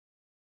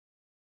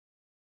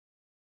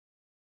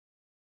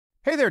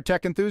Hey there,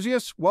 tech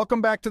enthusiasts!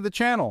 Welcome back to the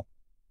channel.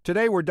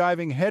 Today we're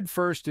diving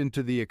headfirst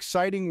into the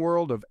exciting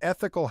world of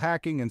ethical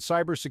hacking and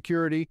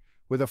cybersecurity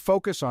with a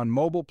focus on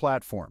mobile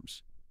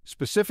platforms.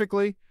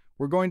 Specifically,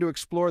 we're going to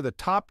explore the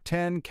top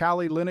 10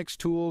 Kali Linux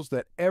tools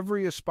that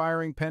every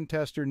aspiring pen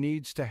tester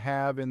needs to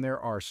have in their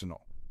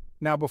arsenal.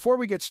 Now, before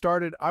we get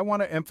started, I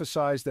want to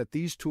emphasize that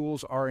these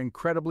tools are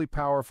incredibly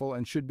powerful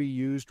and should be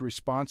used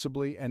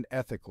responsibly and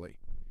ethically.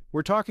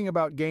 We're talking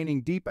about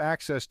gaining deep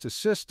access to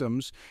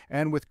systems,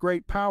 and with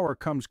great power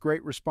comes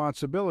great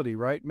responsibility,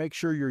 right? Make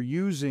sure you're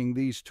using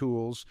these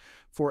tools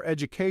for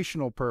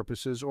educational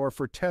purposes or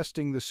for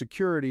testing the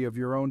security of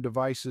your own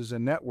devices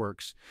and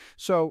networks.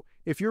 So,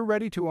 if you're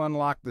ready to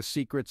unlock the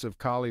secrets of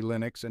Kali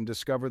Linux and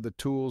discover the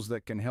tools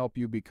that can help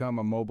you become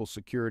a mobile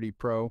security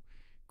pro,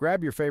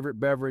 grab your favorite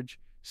beverage,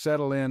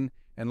 settle in,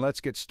 and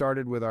let's get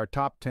started with our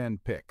top 10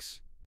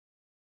 picks.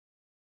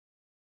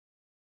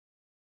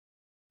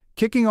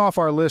 Kicking off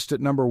our list at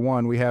number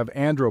 1, we have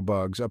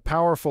Androbugs, a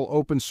powerful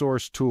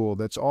open-source tool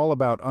that's all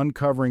about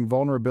uncovering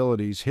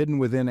vulnerabilities hidden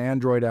within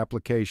Android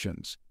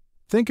applications.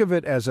 Think of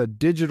it as a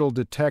digital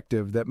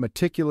detective that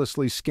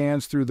meticulously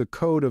scans through the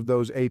code of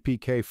those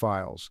APK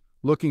files,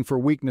 looking for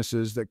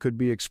weaknesses that could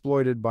be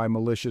exploited by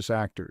malicious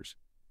actors.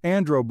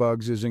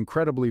 Androbugs is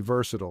incredibly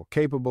versatile,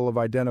 capable of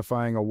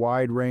identifying a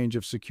wide range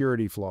of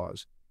security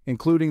flaws,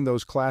 including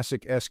those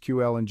classic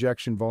SQL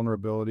injection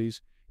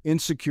vulnerabilities,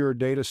 insecure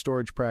data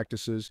storage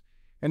practices,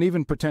 and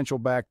even potential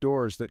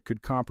backdoors that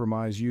could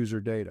compromise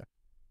user data.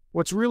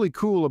 What's really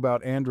cool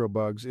about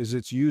Androbugs is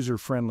its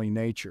user-friendly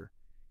nature.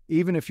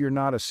 Even if you're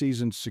not a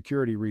seasoned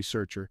security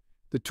researcher,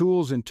 the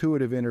tool's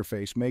intuitive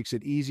interface makes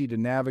it easy to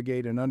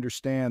navigate and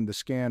understand the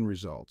scan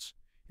results.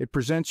 It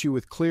presents you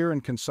with clear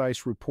and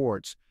concise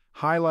reports,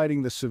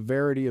 highlighting the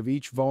severity of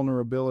each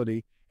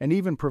vulnerability and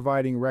even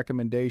providing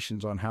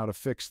recommendations on how to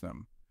fix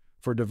them.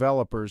 For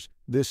developers,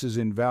 this is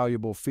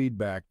invaluable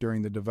feedback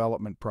during the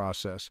development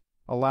process,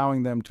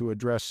 allowing them to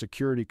address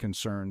security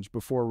concerns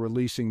before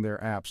releasing their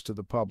apps to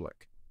the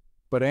public.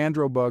 But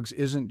Androbugs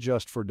isn't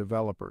just for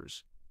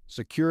developers.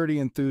 Security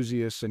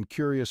enthusiasts and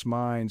curious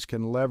minds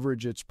can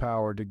leverage its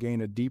power to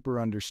gain a deeper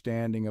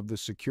understanding of the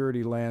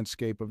security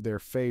landscape of their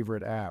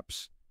favorite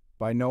apps.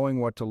 By knowing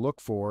what to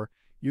look for,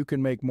 you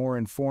can make more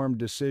informed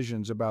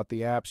decisions about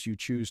the apps you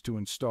choose to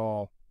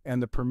install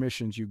and the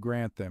permissions you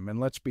grant them. And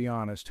let's be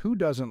honest, who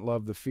doesn't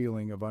love the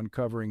feeling of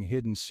uncovering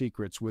hidden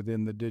secrets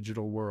within the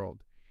digital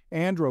world?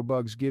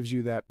 Androbugs gives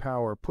you that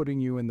power, putting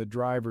you in the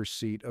driver's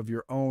seat of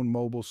your own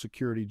mobile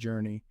security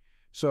journey.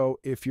 So,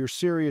 if you're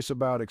serious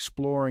about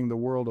exploring the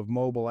world of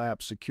mobile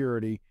app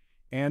security,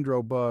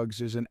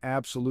 Androbugs is an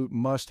absolute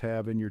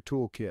must-have in your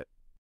toolkit.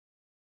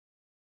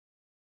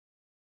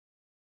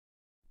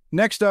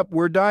 Next up,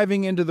 we're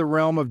diving into the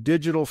realm of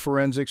digital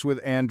forensics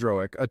with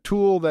Androic, a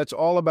tool that's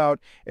all about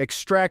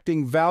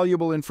extracting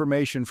valuable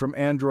information from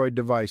Android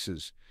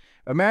devices.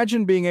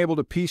 Imagine being able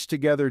to piece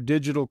together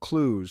digital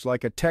clues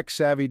like a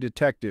tech-savvy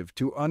detective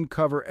to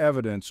uncover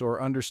evidence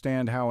or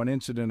understand how an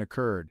incident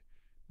occurred.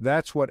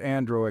 That's what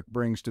Androic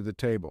brings to the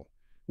table.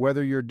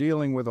 Whether you're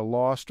dealing with a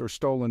lost or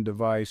stolen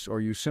device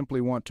or you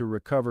simply want to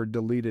recover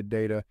deleted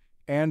data,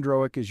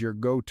 Androic is your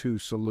go-to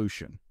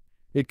solution.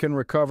 It can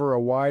recover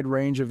a wide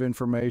range of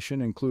information,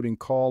 including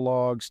call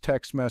logs,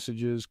 text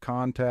messages,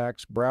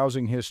 contacts,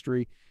 browsing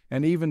history,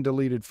 and even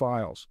deleted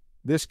files.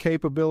 This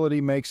capability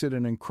makes it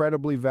an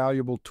incredibly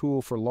valuable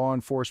tool for law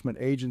enforcement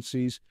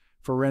agencies,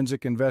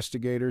 forensic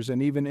investigators,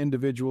 and even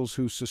individuals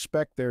who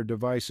suspect their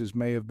devices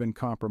may have been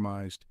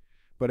compromised.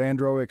 But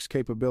Androic's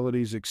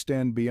capabilities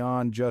extend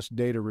beyond just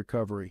data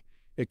recovery.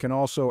 It can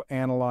also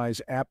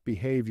analyze app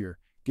behavior,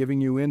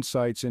 giving you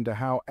insights into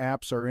how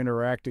apps are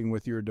interacting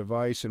with your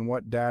device and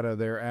what data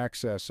they're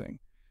accessing.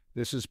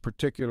 This is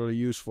particularly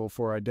useful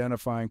for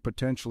identifying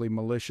potentially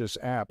malicious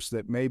apps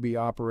that may be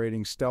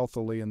operating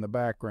stealthily in the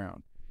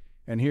background.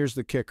 And here's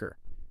the kicker.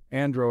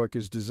 Androic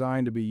is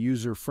designed to be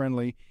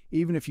user-friendly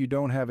even if you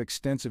don't have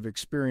extensive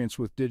experience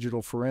with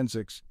digital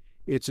forensics.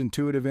 Its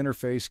intuitive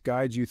interface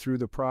guides you through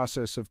the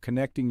process of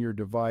connecting your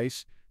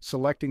device,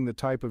 selecting the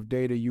type of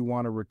data you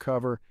want to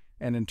recover,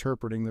 and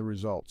interpreting the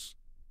results.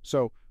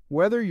 So,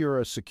 whether you're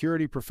a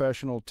security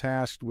professional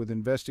tasked with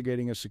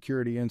investigating a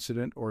security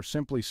incident or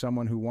simply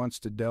someone who wants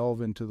to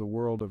delve into the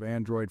world of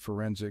Android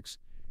forensics,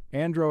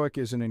 Androic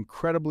is an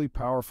incredibly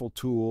powerful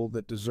tool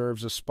that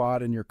deserves a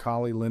spot in your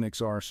Kali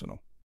Linux arsenal.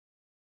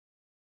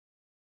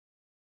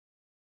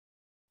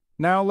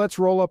 Now let's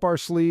roll up our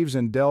sleeves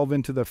and delve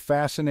into the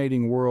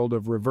fascinating world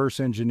of reverse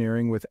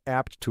engineering with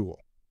AptTool,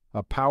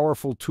 a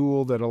powerful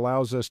tool that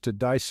allows us to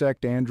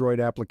dissect Android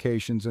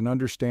applications and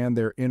understand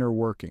their inner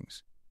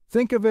workings.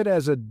 Think of it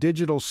as a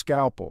digital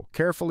scalpel,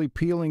 carefully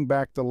peeling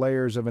back the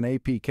layers of an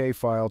APK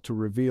file to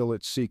reveal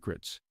its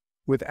secrets.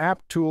 With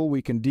AptTool,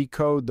 we can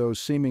decode those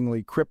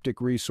seemingly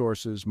cryptic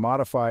resources,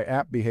 modify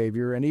app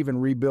behavior, and even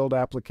rebuild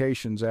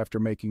applications after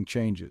making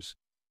changes.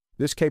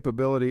 This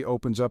capability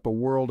opens up a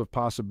world of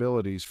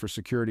possibilities for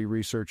security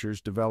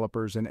researchers,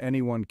 developers, and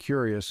anyone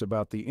curious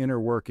about the inner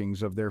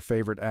workings of their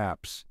favorite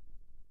apps.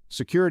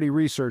 Security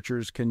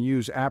researchers can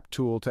use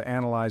AppTool to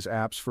analyze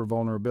apps for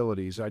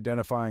vulnerabilities,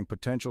 identifying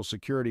potential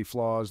security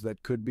flaws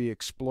that could be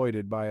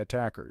exploited by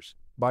attackers.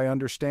 By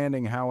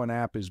understanding how an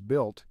app is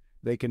built,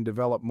 they can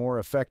develop more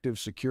effective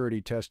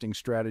security testing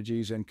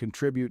strategies and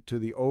contribute to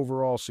the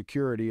overall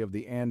security of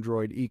the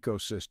Android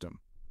ecosystem.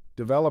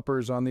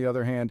 Developers, on the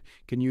other hand,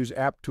 can use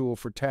AppTool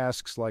for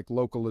tasks like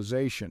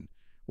localization,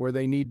 where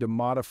they need to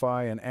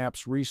modify an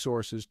app's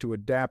resources to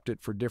adapt it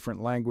for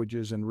different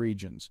languages and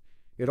regions.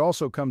 It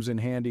also comes in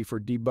handy for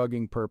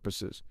debugging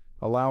purposes,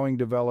 allowing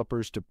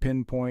developers to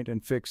pinpoint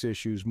and fix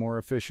issues more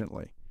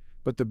efficiently.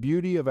 But the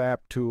beauty of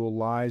AppTool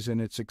lies in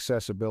its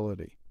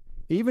accessibility.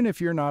 Even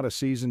if you're not a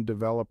seasoned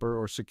developer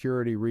or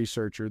security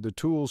researcher, the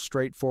tool's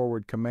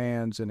straightforward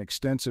commands and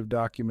extensive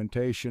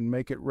documentation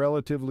make it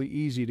relatively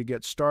easy to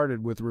get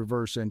started with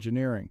reverse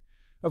engineering.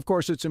 Of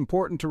course, it's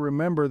important to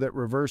remember that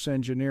reverse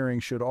engineering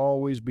should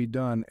always be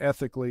done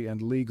ethically and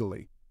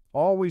legally.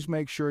 Always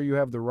make sure you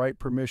have the right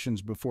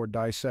permissions before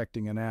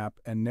dissecting an app,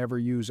 and never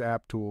use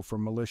AppTool for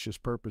malicious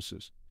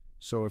purposes.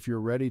 So if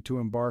you're ready to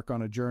embark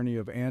on a journey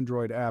of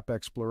Android app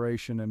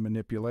exploration and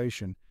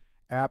manipulation,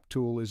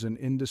 AppTool is an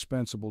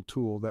indispensable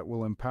tool that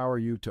will empower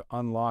you to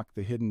unlock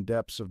the hidden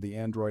depths of the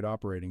Android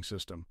operating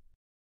system.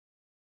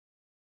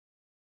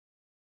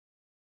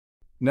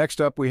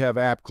 Next up, we have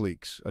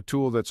AppCleaks, a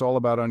tool that's all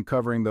about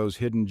uncovering those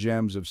hidden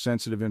gems of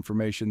sensitive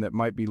information that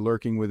might be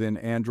lurking within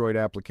Android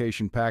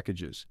application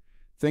packages.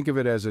 Think of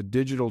it as a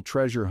digital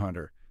treasure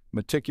hunter,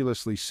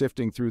 meticulously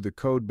sifting through the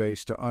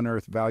codebase to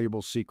unearth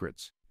valuable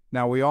secrets.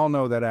 Now, we all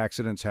know that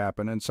accidents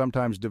happen, and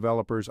sometimes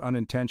developers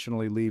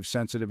unintentionally leave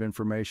sensitive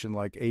information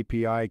like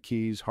API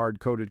keys,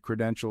 hard-coded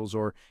credentials,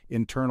 or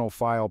internal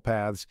file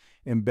paths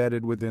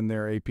embedded within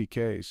their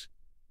APKs.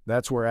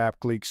 That's where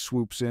AppCleaks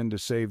swoops in to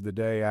save the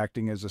day,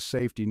 acting as a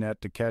safety net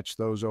to catch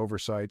those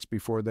oversights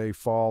before they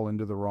fall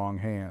into the wrong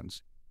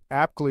hands.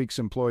 AppCleaks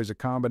employs a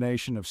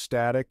combination of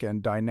static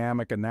and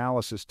dynamic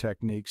analysis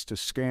techniques to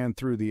scan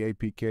through the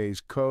APK's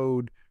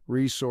code,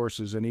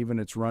 resources, and even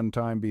its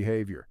runtime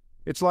behavior.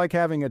 It's like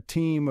having a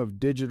team of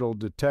digital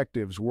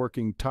detectives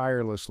working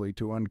tirelessly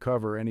to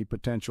uncover any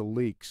potential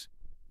leaks.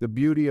 The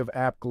beauty of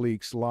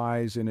AppCleaks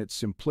lies in its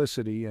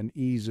simplicity and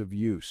ease of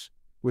use.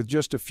 With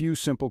just a few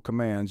simple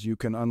commands, you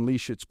can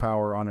unleash its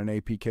power on an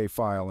APK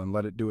file and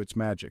let it do its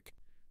magic.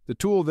 The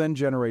tool then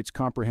generates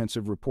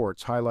comprehensive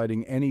reports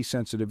highlighting any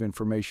sensitive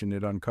information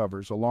it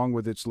uncovers, along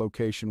with its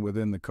location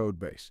within the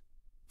codebase.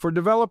 For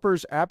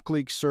developers,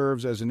 AppCleaks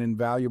serves as an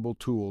invaluable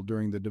tool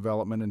during the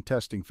development and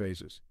testing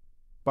phases.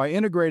 By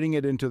integrating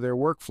it into their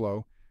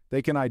workflow,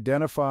 they can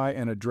identify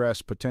and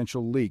address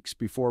potential leaks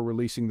before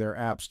releasing their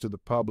apps to the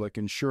public,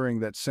 ensuring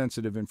that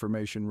sensitive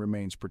information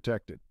remains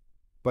protected.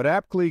 But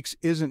AppCleaks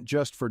isn't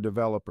just for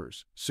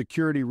developers.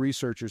 Security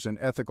researchers and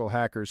ethical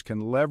hackers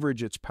can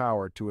leverage its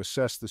power to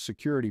assess the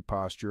security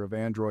posture of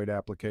Android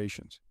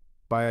applications.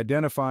 By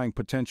identifying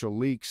potential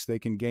leaks, they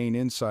can gain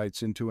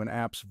insights into an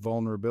app's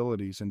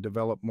vulnerabilities and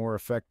develop more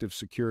effective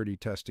security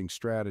testing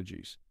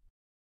strategies.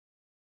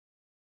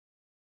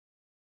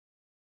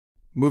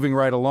 Moving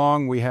right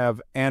along, we have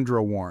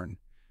AndroWarn,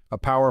 a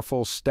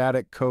powerful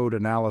static code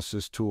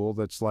analysis tool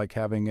that's like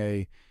having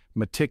a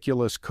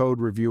meticulous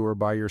code reviewer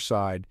by your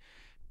side,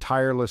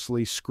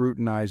 tirelessly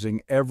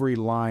scrutinizing every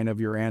line of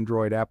your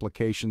Android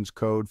application's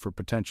code for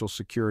potential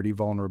security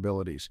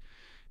vulnerabilities.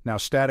 Now,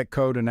 static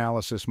code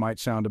analysis might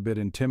sound a bit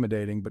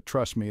intimidating, but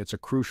trust me, it's a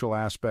crucial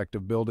aspect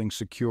of building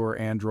secure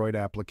Android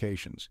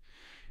applications.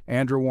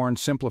 AndroWarn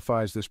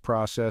simplifies this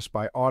process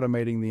by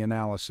automating the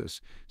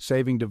analysis,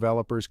 saving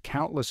developers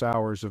countless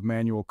hours of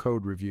manual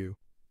code review.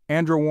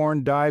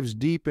 AndroWarn dives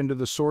deep into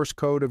the source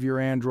code of your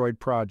Android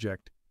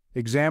project,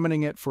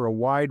 examining it for a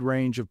wide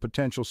range of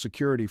potential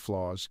security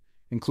flaws,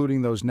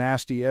 including those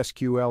nasty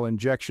SQL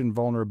injection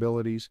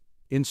vulnerabilities,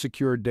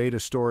 insecure data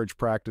storage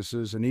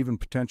practices, and even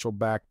potential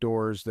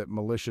backdoors that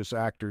malicious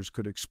actors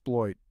could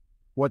exploit.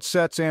 What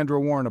sets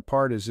AndroWarn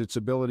apart is its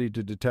ability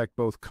to detect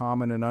both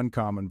common and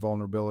uncommon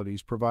vulnerabilities,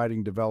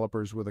 providing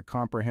developers with a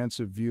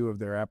comprehensive view of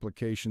their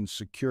application's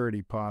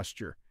security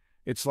posture.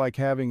 It's like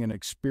having an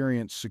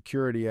experienced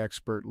security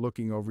expert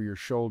looking over your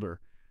shoulder,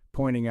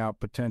 pointing out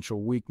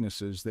potential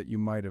weaknesses that you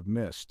might have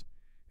missed.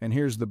 And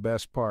here's the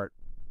best part.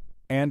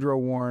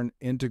 AndroWarn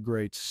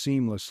integrates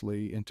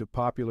seamlessly into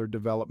popular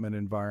development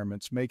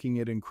environments, making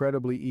it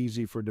incredibly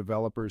easy for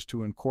developers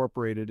to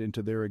incorporate it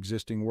into their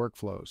existing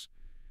workflows.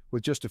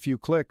 With just a few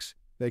clicks,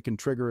 they can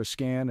trigger a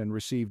scan and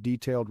receive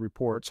detailed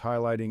reports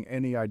highlighting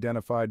any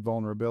identified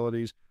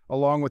vulnerabilities,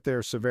 along with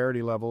their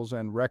severity levels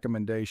and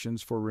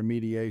recommendations for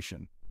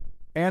remediation.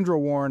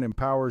 AndroWarn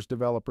empowers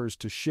developers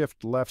to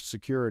shift left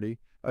security,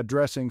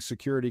 addressing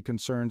security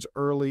concerns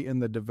early in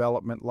the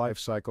development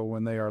lifecycle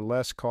when they are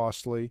less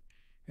costly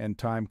and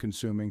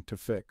time-consuming to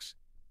fix.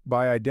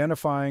 By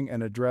identifying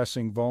and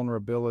addressing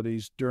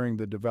vulnerabilities during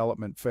the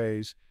development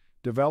phase,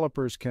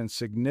 developers can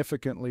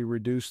significantly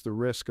reduce the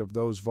risk of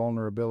those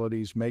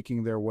vulnerabilities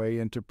making their way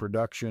into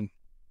production,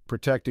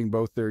 protecting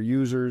both their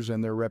users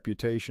and their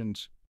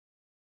reputations.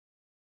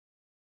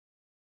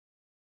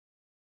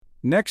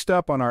 Next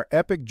up on our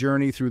epic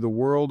journey through the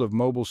world of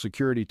mobile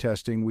security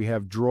testing, we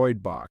have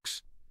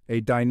DroidBox,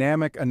 a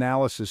dynamic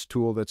analysis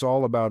tool that's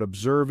all about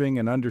observing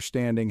and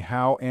understanding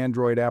how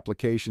Android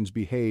applications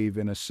behave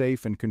in a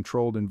safe and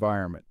controlled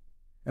environment.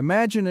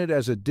 Imagine it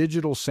as a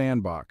digital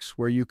sandbox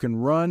where you can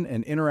run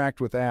and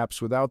interact with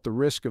apps without the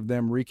risk of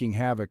them wreaking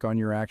havoc on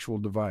your actual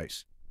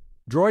device.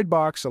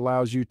 DroidBox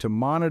allows you to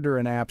monitor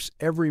an app's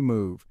every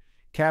move,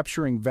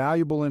 capturing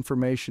valuable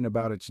information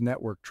about its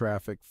network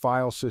traffic,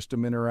 file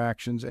system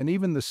interactions, and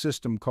even the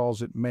system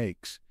calls it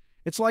makes.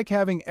 It's like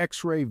having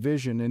X-ray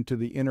vision into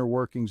the inner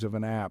workings of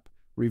an app,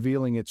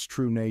 revealing its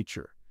true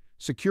nature.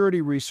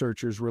 Security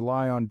researchers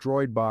rely on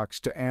DroidBox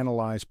to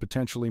analyze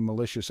potentially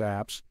malicious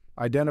apps,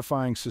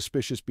 identifying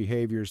suspicious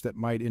behaviors that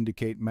might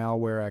indicate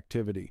malware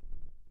activity.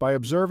 By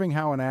observing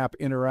how an app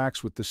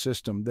interacts with the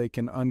system, they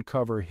can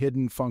uncover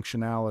hidden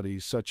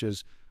functionalities such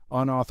as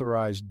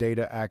unauthorized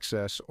data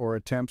access or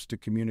attempts to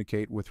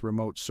communicate with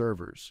remote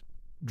servers.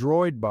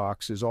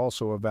 DroidBox is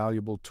also a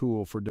valuable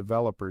tool for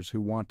developers who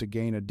want to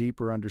gain a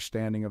deeper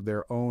understanding of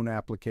their own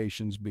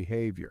application's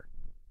behavior.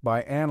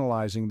 By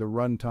analyzing the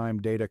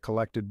runtime data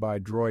collected by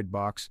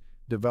DroidBox,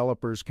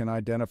 developers can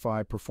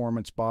identify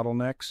performance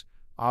bottlenecks,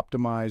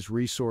 optimize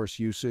resource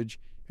usage,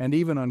 and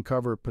even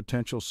uncover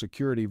potential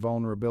security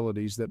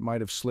vulnerabilities that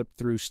might have slipped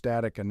through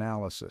static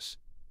analysis.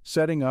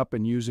 Setting up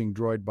and using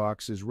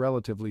DroidBox is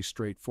relatively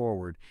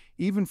straightforward,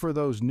 even for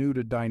those new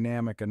to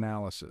dynamic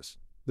analysis.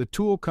 The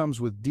tool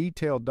comes with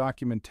detailed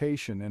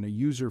documentation and a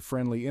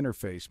user-friendly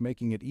interface,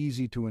 making it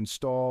easy to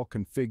install,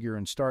 configure,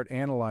 and start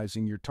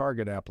analyzing your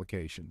target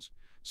applications.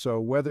 So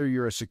whether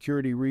you're a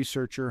security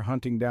researcher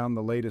hunting down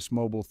the latest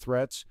mobile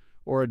threats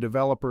or a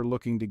developer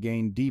looking to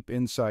gain deep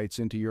insights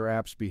into your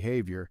app's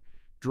behavior,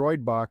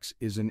 DroidBox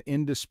is an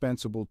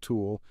indispensable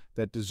tool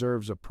that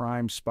deserves a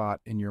prime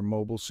spot in your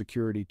mobile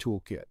security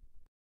toolkit.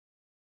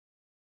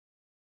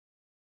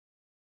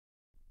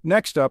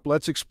 Next up,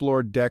 let's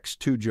explore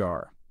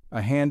Dex2Jar,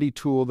 a handy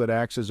tool that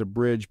acts as a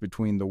bridge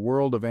between the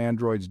world of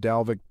Android's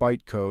Dalvik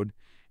bytecode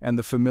and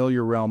the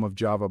familiar realm of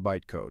Java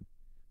bytecode.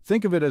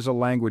 Think of it as a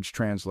language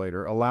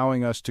translator,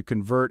 allowing us to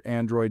convert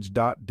Android's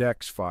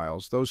 .dex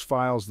files, those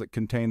files that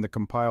contain the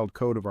compiled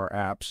code of our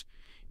apps,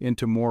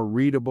 into more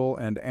readable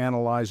and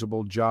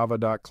analyzable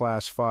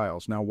Java.class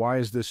files. Now, why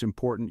is this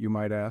important, you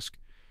might ask?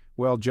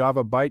 Well,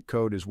 Java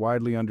bytecode is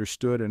widely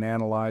understood and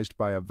analyzed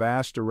by a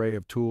vast array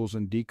of tools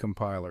and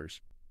decompilers.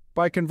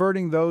 By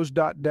converting those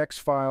 .dex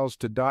files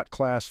to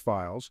 .class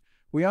files,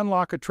 we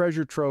unlock a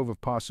treasure trove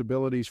of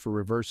possibilities for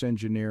reverse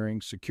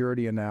engineering,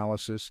 security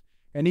analysis,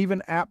 and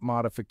even app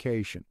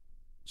modification.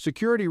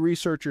 Security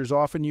researchers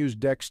often use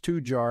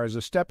Dex2Jar as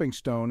a stepping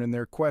stone in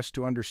their quest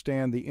to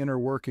understand the inner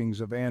workings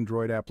of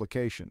Android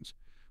applications.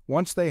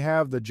 Once they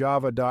have the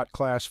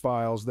Java.class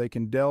files, they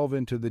can delve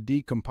into the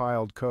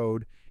decompiled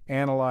code,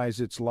 analyze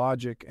its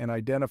logic, and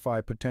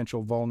identify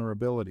potential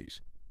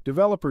vulnerabilities.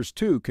 Developers,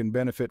 too, can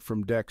benefit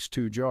from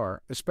Dex2Jar,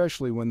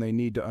 especially when they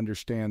need to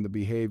understand the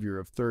behavior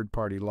of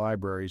third-party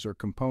libraries or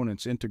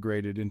components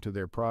integrated into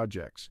their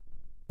projects.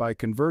 By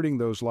converting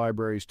those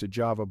libraries to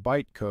Java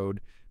bytecode,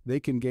 they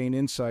can gain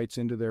insights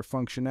into their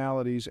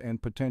functionalities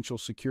and potential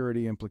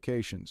security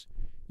implications.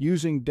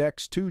 Using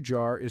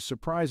Dex2Jar is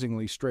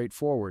surprisingly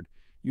straightforward.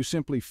 You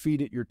simply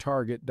feed it your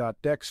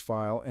target.dex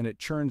file and it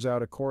churns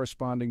out a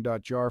corresponding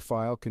 .jar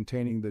file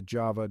containing the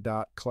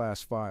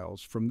java.class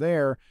files. From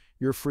there,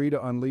 you're free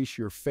to unleash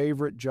your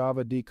favorite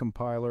Java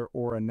decompiler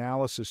or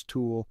analysis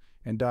tool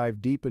and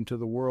dive deep into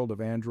the world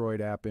of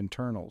Android app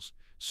internals.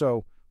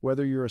 So,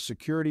 whether you're a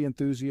security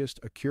enthusiast,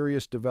 a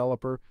curious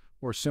developer,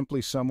 or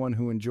simply someone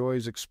who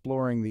enjoys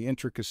exploring the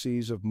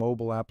intricacies of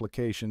mobile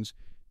applications,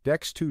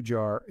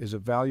 Dex2Jar is a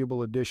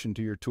valuable addition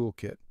to your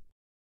toolkit.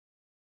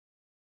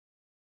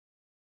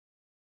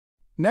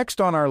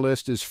 Next on our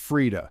list is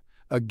Frida,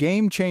 a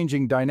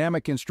game-changing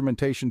dynamic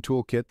instrumentation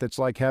toolkit that's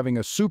like having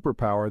a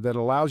superpower that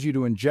allows you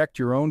to inject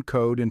your own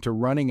code into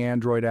running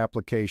Android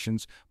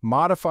applications,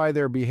 modify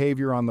their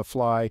behavior on the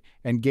fly,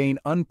 and gain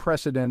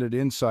unprecedented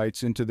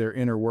insights into their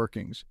inner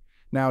workings.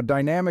 Now,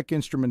 dynamic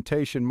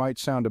instrumentation might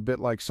sound a bit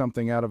like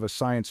something out of a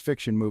science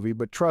fiction movie,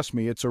 but trust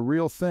me, it's a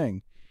real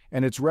thing,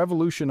 and it's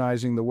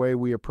revolutionizing the way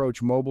we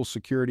approach mobile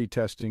security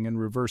testing and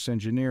reverse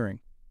engineering.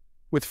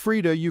 With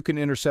Frida, you can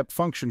intercept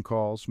function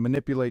calls,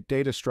 manipulate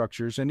data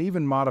structures, and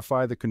even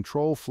modify the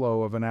control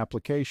flow of an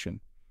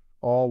application,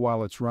 all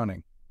while it's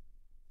running.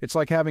 It's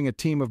like having a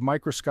team of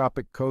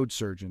microscopic code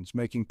surgeons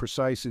making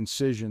precise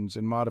incisions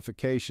and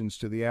modifications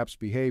to the app's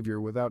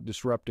behavior without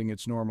disrupting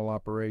its normal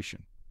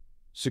operation.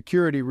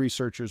 Security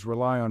researchers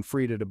rely on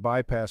Frida to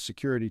bypass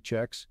security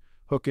checks,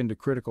 hook into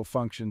critical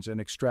functions, and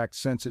extract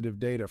sensitive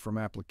data from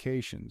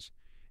applications.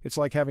 It's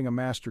like having a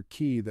master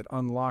key that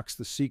unlocks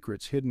the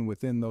secrets hidden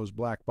within those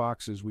black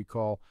boxes we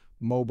call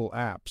mobile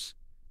apps.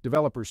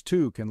 Developers,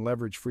 too, can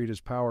leverage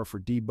Frida's power for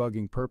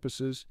debugging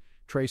purposes,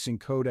 tracing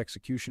code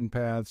execution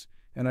paths,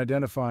 and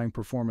identifying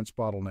performance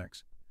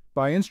bottlenecks.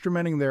 By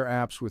instrumenting their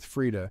apps with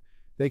Frida,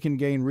 they can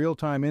gain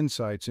real-time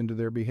insights into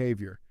their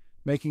behavior,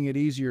 making it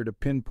easier to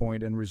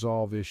pinpoint and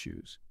resolve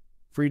issues.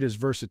 Frida's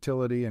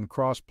versatility and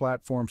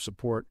cross-platform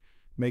support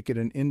make it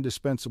an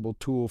indispensable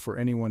tool for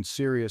anyone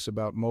serious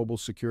about mobile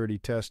security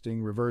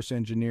testing, reverse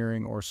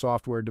engineering, or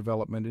software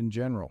development in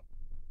general.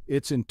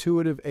 Its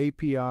intuitive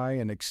API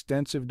and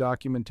extensive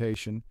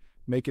documentation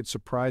make it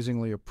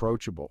surprisingly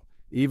approachable,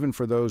 even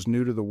for those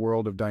new to the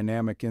world of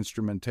dynamic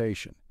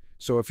instrumentation.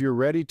 So if you're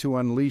ready to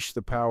unleash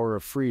the power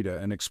of Frida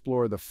and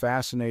explore the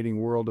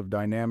fascinating world of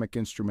dynamic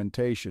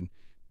instrumentation,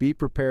 be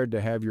prepared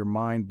to have your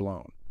mind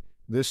blown.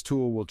 This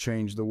tool will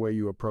change the way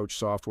you approach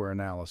software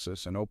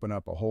analysis and open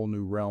up a whole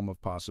new realm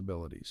of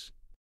possibilities.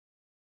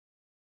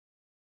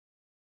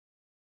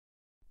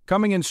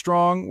 Coming in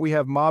strong, we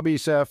have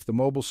MobSF, the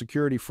mobile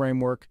security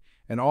framework,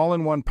 an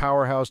all-in-one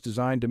powerhouse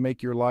designed to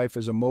make your life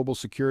as a mobile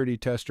security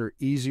tester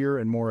easier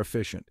and more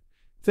efficient.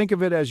 Think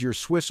of it as your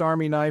Swiss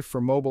Army knife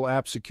for mobile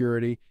app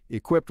security,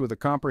 equipped with a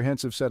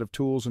comprehensive set of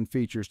tools and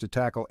features to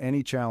tackle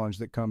any challenge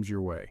that comes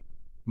your way.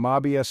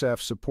 MobSF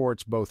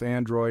supports both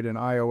Android and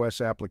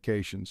iOS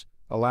applications,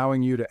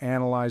 allowing you to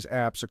analyze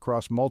apps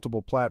across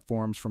multiple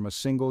platforms from a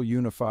single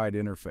unified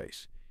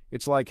interface.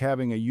 It's like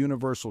having a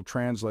universal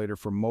translator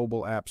for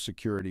mobile app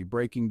security,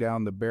 breaking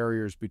down the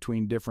barriers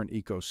between different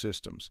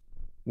ecosystems.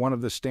 One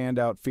of the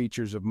standout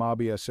features of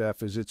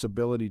MobSF is its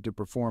ability to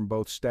perform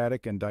both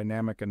static and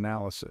dynamic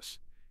analysis.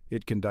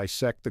 It can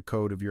dissect the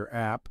code of your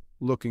app,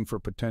 looking for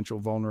potential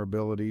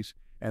vulnerabilities,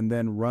 and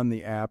then run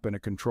the app in a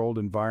controlled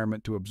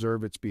environment to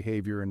observe its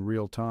behavior in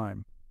real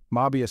time.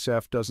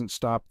 MobSF doesn't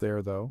stop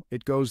there, though.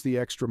 It goes the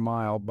extra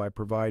mile by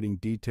providing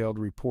detailed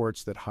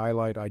reports that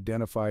highlight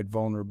identified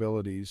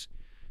vulnerabilities,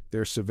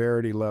 their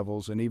severity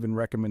levels, and even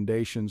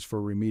recommendations for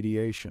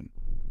remediation.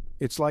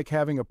 It's like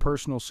having a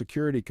personal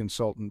security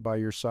consultant by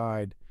your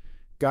side,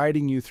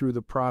 guiding you through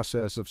the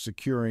process of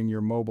securing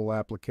your mobile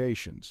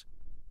applications.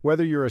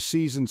 Whether you're a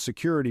seasoned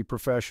security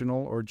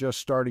professional or just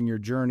starting your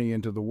journey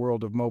into the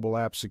world of mobile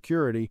app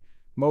security,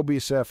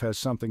 MobSF has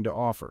something to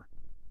offer.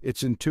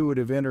 Its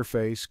intuitive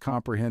interface,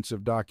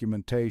 comprehensive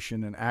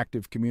documentation, and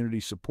active community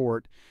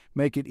support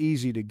make it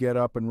easy to get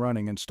up and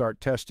running and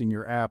start testing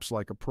your apps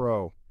like a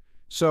pro.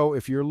 So,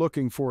 if you're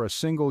looking for a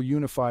single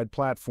unified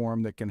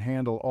platform that can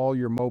handle all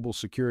your mobile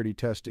security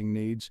testing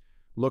needs,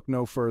 look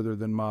no further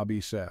than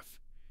MobSF.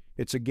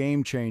 It's a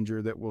game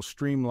changer that will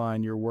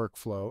streamline your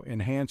workflow,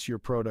 enhance your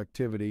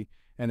productivity,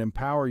 and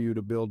empower you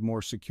to build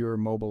more secure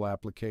mobile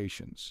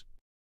applications.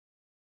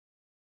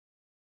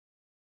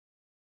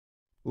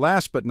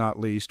 Last but not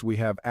least, we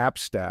have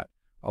AppStat,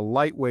 a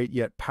lightweight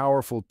yet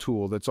powerful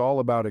tool that's all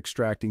about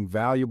extracting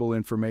valuable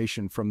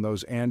information from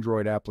those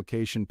Android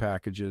application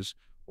packages,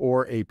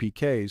 or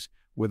APKs,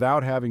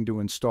 without having to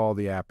install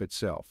the app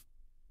itself.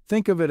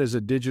 Think of it as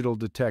a digital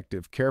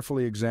detective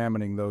carefully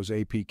examining those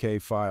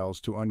APK files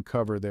to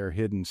uncover their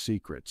hidden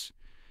secrets.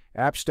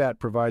 AppStat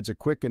provides a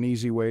quick and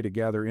easy way to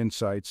gather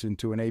insights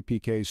into an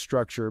APK's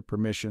structure,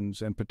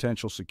 permissions, and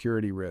potential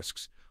security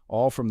risks,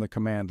 all from the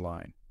command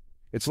line.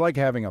 It's like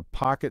having a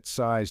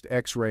pocket-sized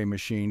X-ray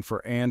machine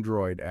for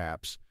Android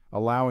apps,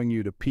 allowing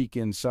you to peek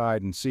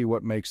inside and see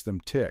what makes them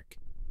tick.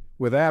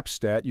 With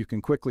AppStat, you can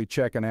quickly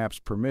check an app's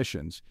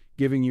permissions,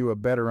 giving you a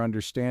better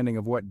understanding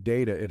of what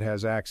data it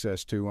has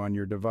access to on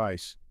your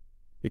device.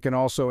 It can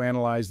also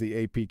analyze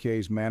the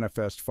APK's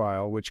manifest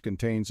file, which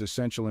contains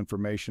essential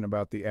information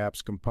about the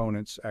app's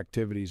components,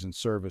 activities, and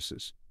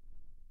services.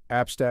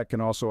 AppStat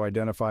can also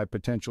identify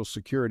potential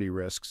security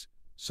risks,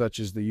 such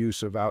as the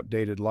use of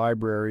outdated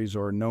libraries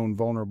or known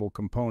vulnerable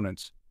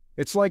components.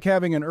 It's like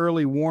having an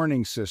early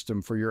warning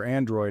system for your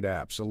Android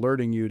apps,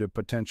 alerting you to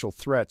potential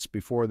threats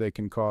before they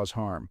can cause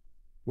harm.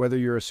 Whether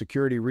you're a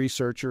security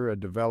researcher, a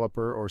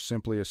developer, or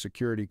simply a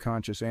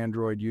security-conscious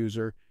Android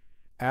user,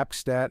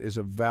 AppStat is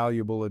a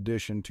valuable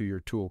addition to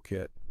your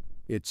toolkit.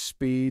 Its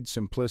speed,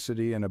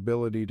 simplicity, and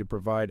ability to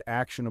provide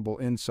actionable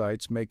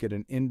insights make it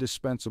an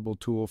indispensable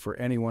tool for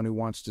anyone who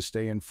wants to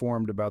stay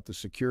informed about the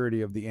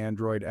security of the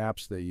Android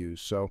apps they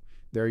use. So,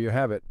 there you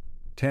have it,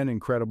 10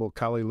 incredible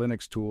Kali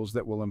Linux tools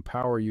that will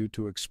empower you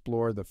to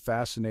explore the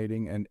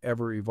fascinating and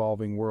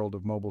ever-evolving world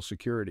of mobile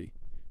security.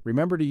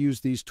 Remember to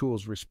use these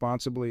tools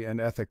responsibly and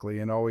ethically,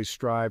 and always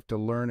strive to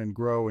learn and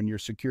grow in your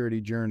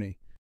security journey.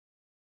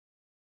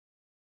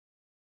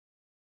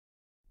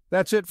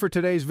 That's it for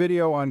today's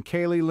video on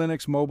Kali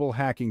Linux mobile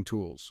hacking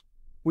tools.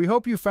 We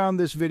hope you found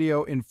this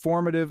video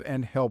informative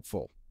and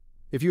helpful.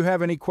 If you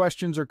have any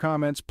questions or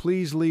comments,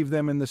 please leave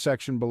them in the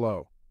section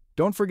below.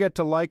 Don't forget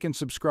to like and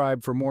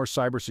subscribe for more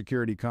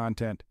cybersecurity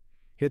content.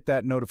 Hit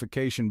that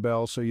notification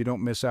bell so you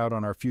don't miss out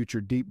on our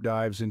future deep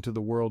dives into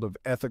the world of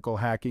ethical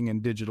hacking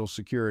and digital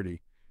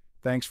security.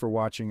 Thanks for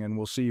watching, and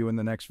we'll see you in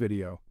the next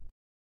video.